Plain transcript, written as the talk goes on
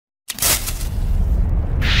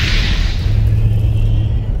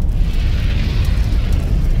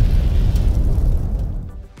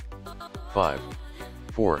5,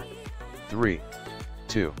 4, 3,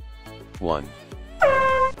 2, 1.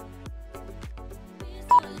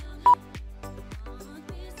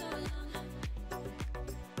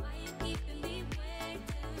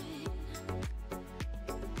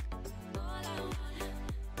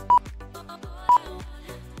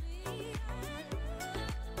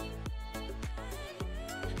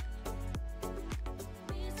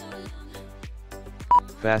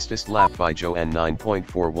 Fastest lap by Joanne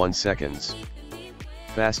 9.41 seconds.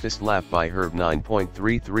 Fastest lap by Hrv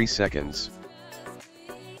 9.33 seconds.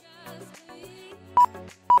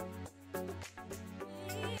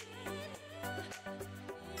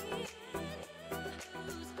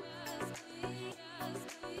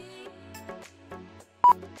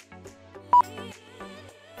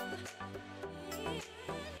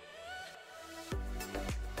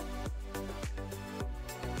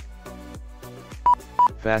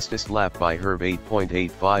 Fastest lap by Hrv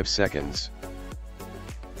 8.85 seconds.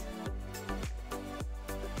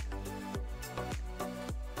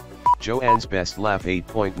 Joanne's best lap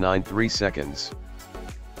 8.93 seconds.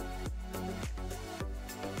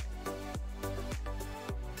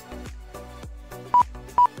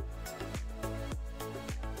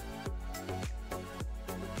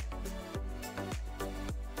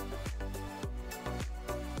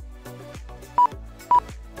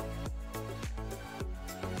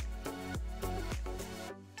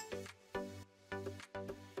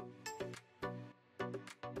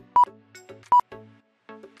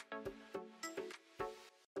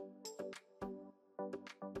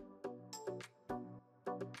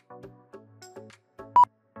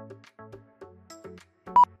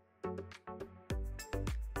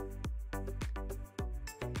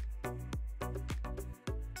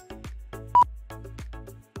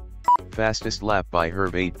 Fastest lap by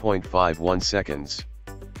Hrv 8.51 seconds.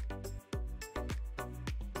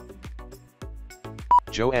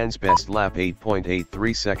 Joanne's best lap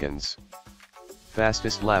 8.83 seconds.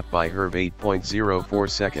 Fastest lap by Hrv 8.04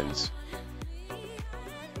 seconds.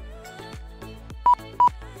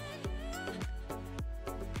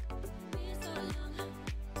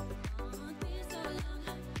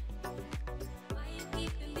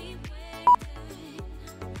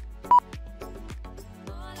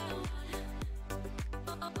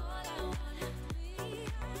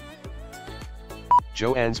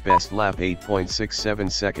 Joanne's best lap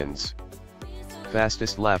 8.67 seconds.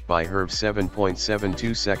 Fastest lap by Hrv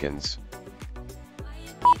 7.72 seconds.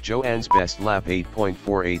 Joanne's best lap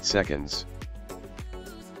 8.48 seconds.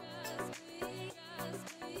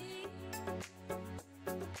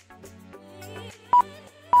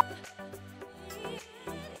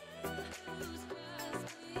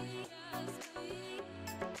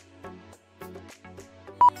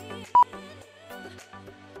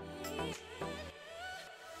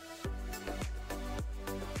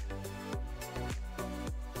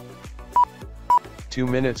 Two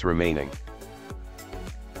minutes remaining.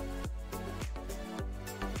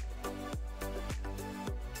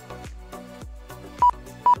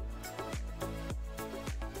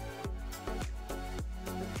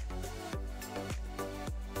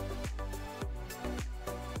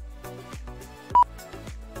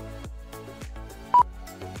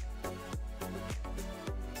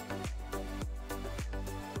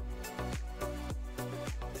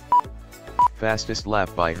 Fastest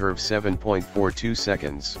lap by Hrv 7.42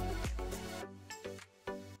 seconds.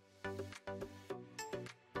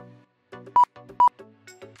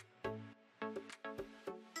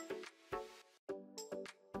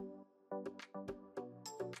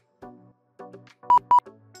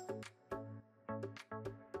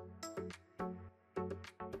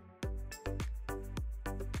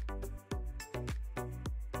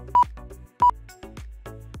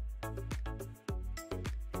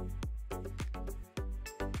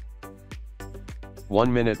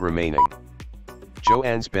 One minute remaining.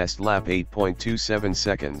 Joanne's best lap 8.27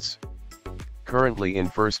 seconds. Currently in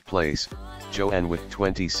first place, Joanne with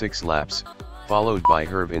 26 laps, followed by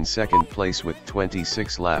Hrv in second place with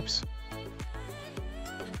 26 laps.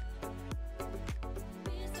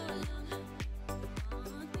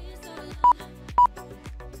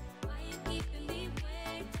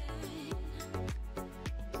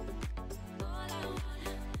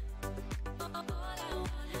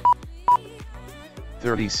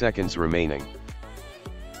 Thirty seconds remaining.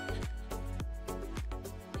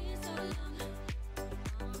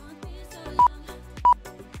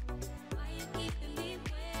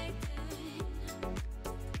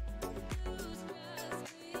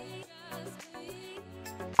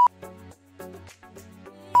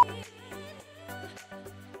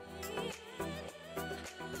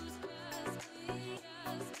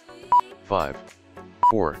 5,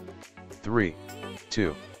 4, 3,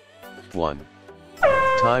 2, 1.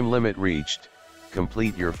 Time limit reached,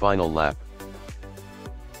 complete your final lap.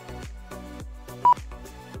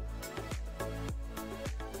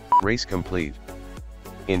 Race complete.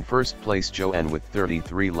 In first place Joanne with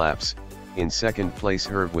 33 laps, in second place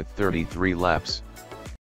Hrv with 33 laps.